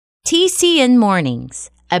TCN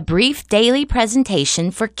Mornings, a brief daily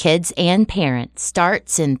presentation for kids and parents,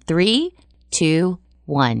 starts in 3, 2,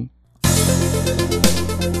 1. The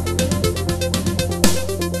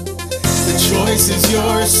choice is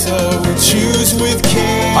yours, so choose with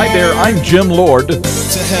care. Hi there, I'm Jim Lord. To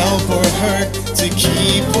help or hurt, to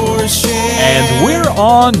keep or share. And we're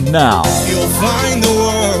on now. You'll find the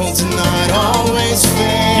world's not always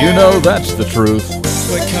fair. You know that's the truth.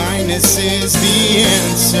 But kindness is the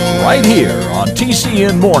answer. Right here on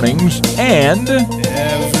TCN Mornings and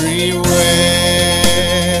everywhere.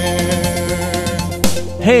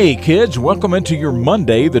 Hey kids, welcome into your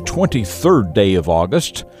Monday, the 23rd day of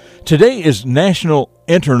August. Today is National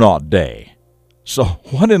Internaut Day. So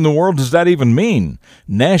what in the world does that even mean?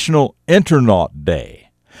 National Internaut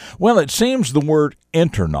Day. Well, it seems the word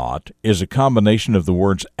internaut is a combination of the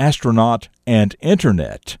words astronaut and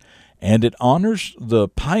internet. And it honors the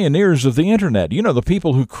pioneers of the Internet. You know, the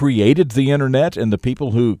people who created the Internet and the people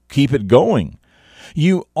who keep it going.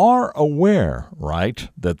 You are aware, right,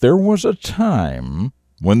 that there was a time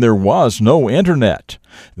when there was no Internet.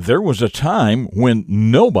 There was a time when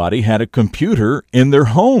nobody had a computer in their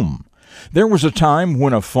home. There was a time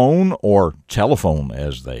when a phone, or telephone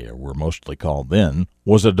as they were mostly called then,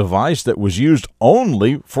 was a device that was used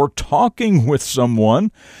only for talking with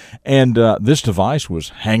someone, and this device was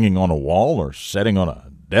hanging on a wall or sitting on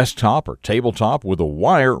a desktop or tabletop with a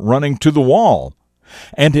wire running to the wall.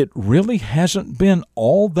 And it really hasn't been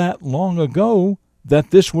all that long ago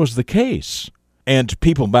that this was the case. And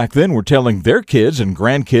people back then were telling their kids and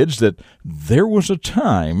grandkids that there was a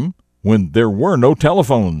time when there were no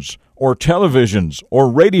telephones or televisions or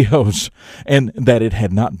radios, and that it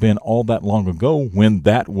had not been all that long ago when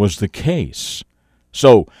that was the case.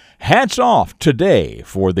 So, hats off today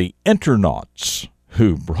for the internauts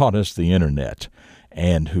who brought us the Internet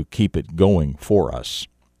and who keep it going for us.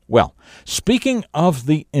 Well, speaking of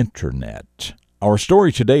the Internet, our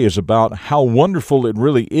story today is about how wonderful it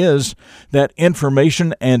really is that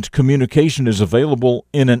information and communication is available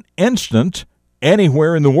in an instant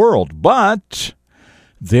anywhere in the world. But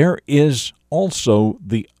there is also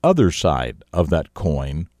the other side of that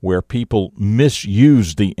coin where people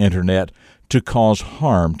misuse the Internet to cause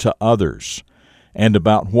harm to others, and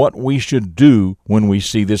about what we should do when we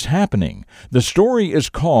see this happening. The story is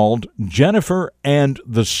called Jennifer and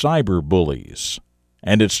the Cyberbullies,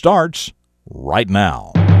 and it starts right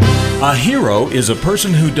now. A hero is a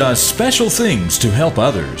person who does special things to help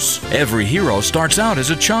others. Every hero starts out as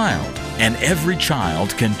a child, and every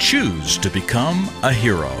child can choose to become a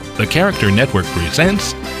hero. The Character Network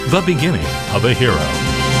presents The Beginning of a Hero.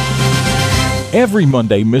 Every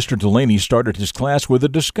Monday, Mr. Delaney started his class with a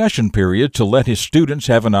discussion period to let his students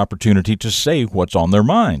have an opportunity to say what's on their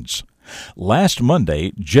minds. Last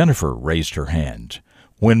Monday, Jennifer raised her hand.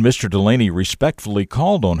 When Mr. Delaney respectfully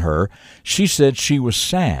called on her, she said she was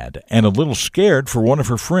sad and a little scared for one of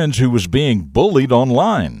her friends who was being bullied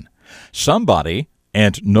online. Somebody,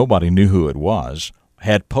 and nobody knew who it was,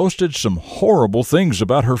 had posted some horrible things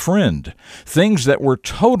about her friend, things that were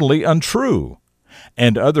totally untrue.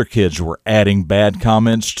 And other kids were adding bad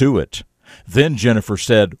comments to it. Then Jennifer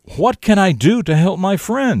said, "What can I do to help my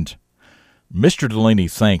friend?" Mr. Delaney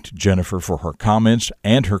thanked Jennifer for her comments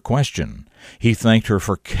and her question. He thanked her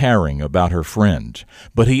for caring about her friend,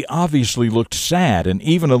 but he obviously looked sad and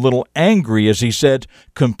even a little angry as he said,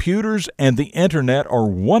 "Computers and the Internet are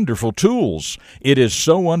wonderful tools. It is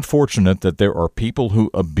so unfortunate that there are people who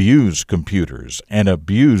abuse computers and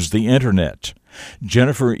abuse the Internet.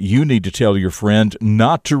 Jennifer, you need to tell your friend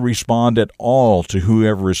not to respond at all to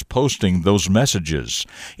whoever is posting those messages.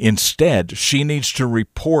 Instead, she needs to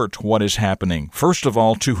report what is happening, first of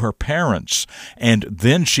all to her parents, and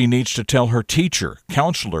then she needs to tell her teacher,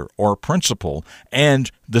 counselor, or principal,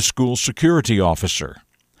 and the school security officer."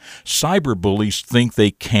 Cyberbullies think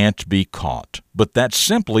they can't be caught, but that's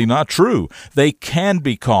simply not true. They can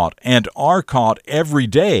be caught and are caught every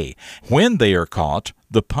day. When they are caught,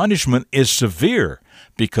 the punishment is severe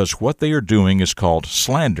because what they are doing is called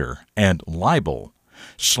slander and libel.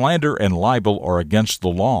 Slander and libel are against the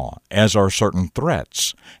law, as are certain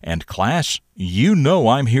threats. And class, you know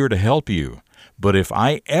I'm here to help you. But if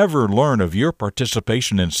I ever learn of your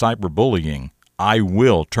participation in cyberbullying, I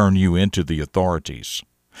will turn you into the authorities.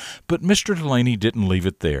 But Mr. Delaney didn't leave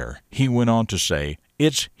it there. He went on to say,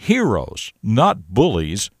 it's heroes, not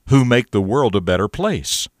bullies, who make the world a better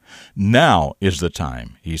place. Now is the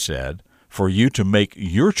time, he said, for you to make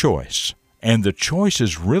your choice. And the choice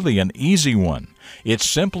is really an easy one. It's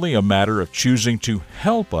simply a matter of choosing to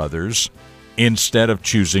help others instead of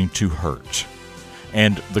choosing to hurt.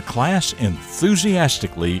 And the class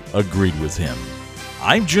enthusiastically agreed with him.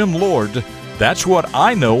 I'm Jim Lord. That's what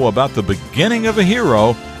I know about the beginning of a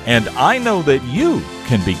hero, and I know that you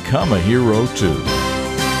can become a hero too.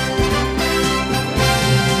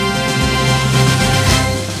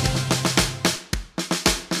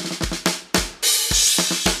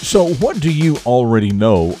 So, what do you already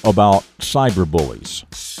know about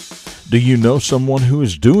cyberbullies? Do you know someone who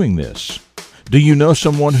is doing this? Do you know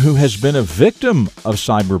someone who has been a victim of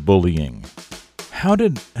cyberbullying? How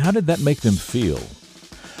did that make them feel?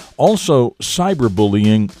 Also,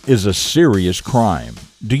 cyberbullying is a serious crime.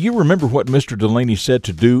 Do you remember what Mr. Delaney said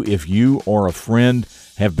to do if you or a friend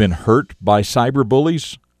have been hurt by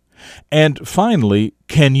cyberbullies? And finally,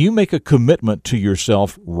 can you make a commitment to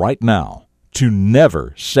yourself right now to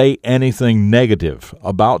never say anything negative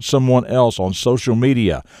about someone else on social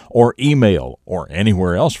media or email or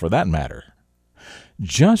anywhere else for that matter?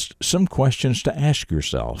 Just some questions to ask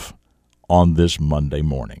yourself on this Monday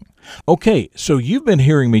morning. Okay, so you've been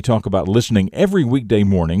hearing me talk about listening every weekday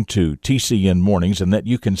morning to TCN Mornings, and that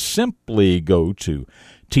you can simply go to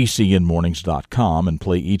tcnmornings.com and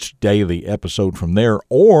play each daily episode from there,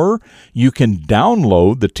 or you can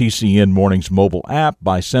download the TCN Mornings mobile app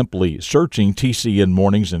by simply searching TCN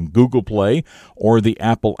Mornings in Google Play or the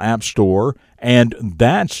Apple App Store, and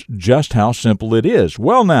that's just how simple it is.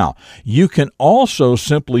 Well, now, you can also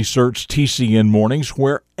simply search TCN Mornings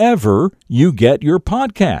wherever you get your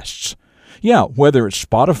podcasts. Yeah, whether it's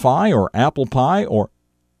Spotify or Apple Pie or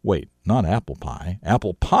not Apple Pie,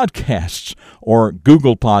 Apple Podcasts or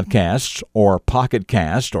Google Podcasts or Pocket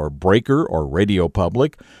Cast or Breaker or Radio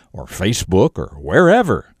Public or Facebook or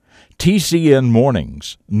wherever. TCN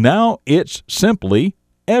Mornings. Now it's simply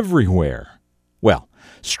everywhere. Well,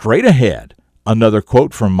 straight ahead, another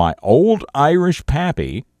quote from my old Irish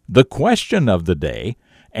pappy, the question of the day,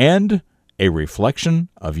 and a reflection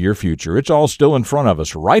of your future. It's all still in front of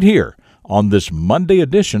us right here on this Monday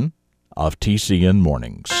edition of TCN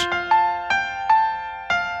Mornings.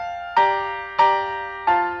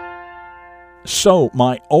 So,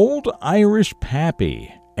 my old Irish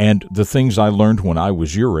pappy, and the things I learned when I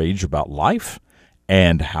was your age about life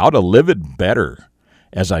and how to live it better.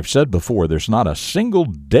 As I've said before, there's not a single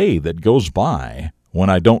day that goes by when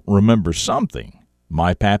I don't remember something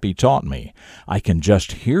my pappy taught me. I can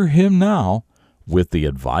just hear him now with the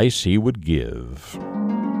advice he would give.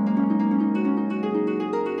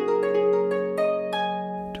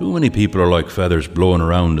 Too many people are like feathers blowing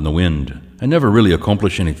around in the wind and never really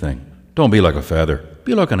accomplish anything. Don't be like a feather.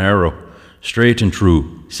 Be like an arrow, straight and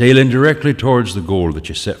true, sailing directly towards the goal that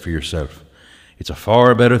you set for yourself. It's a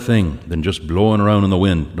far better thing than just blowing around in the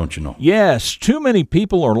wind, don't you know? Yes, too many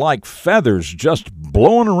people are like feathers just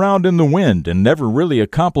blowing around in the wind and never really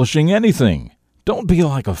accomplishing anything. Don't be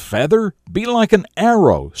like a feather. Be like an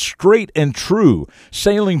arrow, straight and true,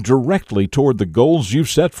 sailing directly toward the goals you've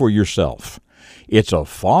set for yourself. It's a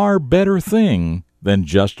far better thing than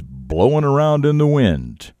just blowing around in the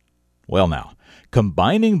wind. Well now,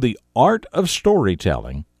 combining the art of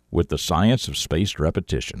storytelling with the science of spaced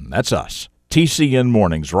repetition. That's us, TCN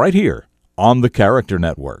Mornings, right here on the Character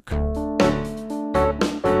Network.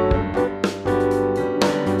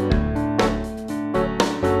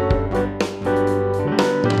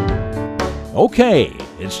 Okay,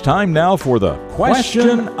 it's time now for the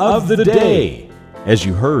Question of the Day. As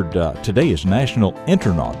you heard, today is National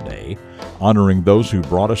Internet Day, honoring those who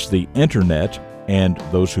brought us the Internet and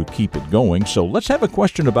those who keep it going. So let's have a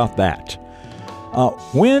question about that.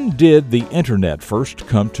 When did the Internet first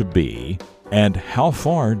come to be, and how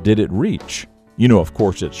far did it reach? You know, of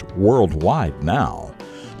course, it's worldwide now.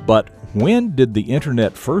 But when did the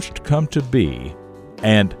Internet first come to be,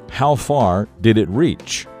 and how far did it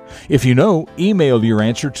reach? If you know, email your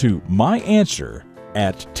answer to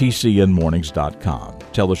myanswer@tcnmornings.com.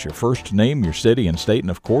 Tell us your first name, your city and state,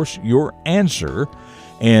 and of course, your answer.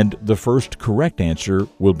 And the first correct answer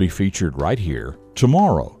will be featured right here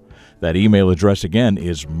tomorrow. That email address again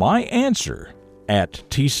is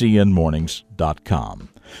myanswer@tcnmornings.com.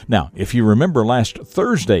 Now, if you remember last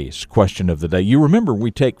Thursday's question of the day, you remember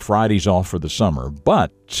we take Fridays off for the summer,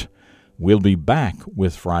 but we'll be back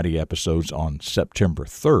with Friday episodes on September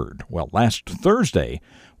 3rd. Well, last Thursday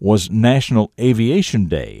was National Aviation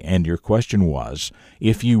Day, and your question was,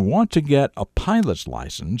 if you want to get a pilot's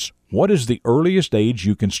license, what is the earliest age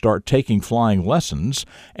you can start taking flying lessons,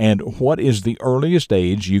 and what is the earliest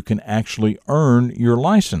age you can actually earn your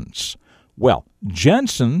license? Well,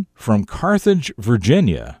 Jensen from Carthage,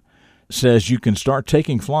 Virginia, says you can start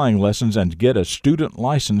taking flying lessons and get a student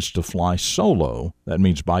license to fly solo. That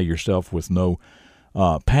means by yourself with no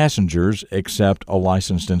passengers except a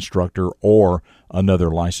licensed instructor or another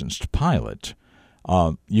licensed pilot.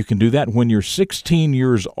 You can do that when you're 16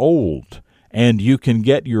 years old, and you can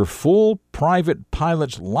get your full private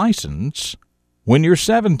pilot's license when you're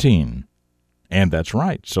 17. And that's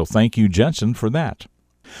right. So thank you, Jensen, for that.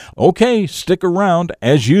 Okay, stick around.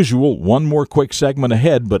 As usual, one more quick segment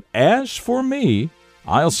ahead. But as for me,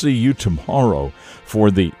 I'll see you tomorrow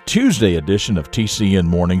for the Tuesday edition of TCN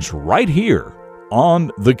Mornings right here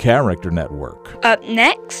on the Character Network. Up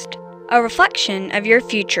next, a reflection of your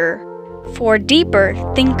future for deeper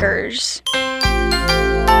thinkers.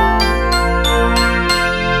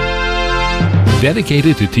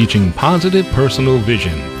 Dedicated to teaching positive personal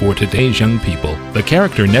vision for today's young people, the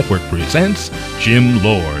Character Network presents Jim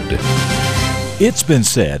Lord. It's been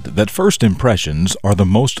said that first impressions are the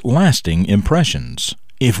most lasting impressions.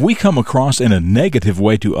 If we come across in a negative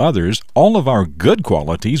way to others, all of our good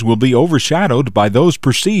qualities will be overshadowed by those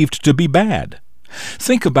perceived to be bad.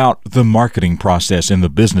 Think about the marketing process in the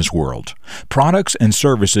business world. Products and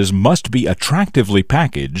services must be attractively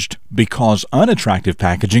packaged because unattractive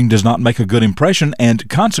packaging does not make a good impression and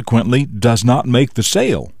consequently does not make the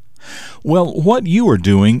sale. Well, what you are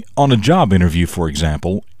doing on a job interview, for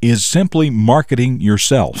example, is simply marketing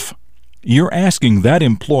yourself. You're asking that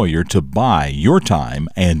employer to buy your time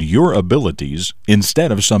and your abilities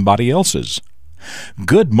instead of somebody else's.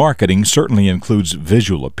 Good marketing certainly includes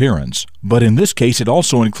visual appearance, but in this case it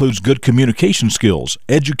also includes good communication skills,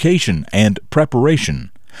 education, and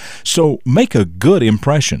preparation. So make a good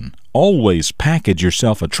impression. Always package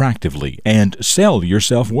yourself attractively and sell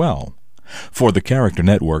yourself well. For the Character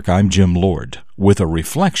Network, I'm Jim Lord, with a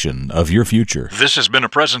reflection of your future. This has been a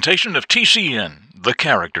presentation of TCN, the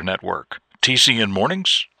Character Network.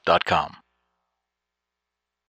 TCNmornings.com.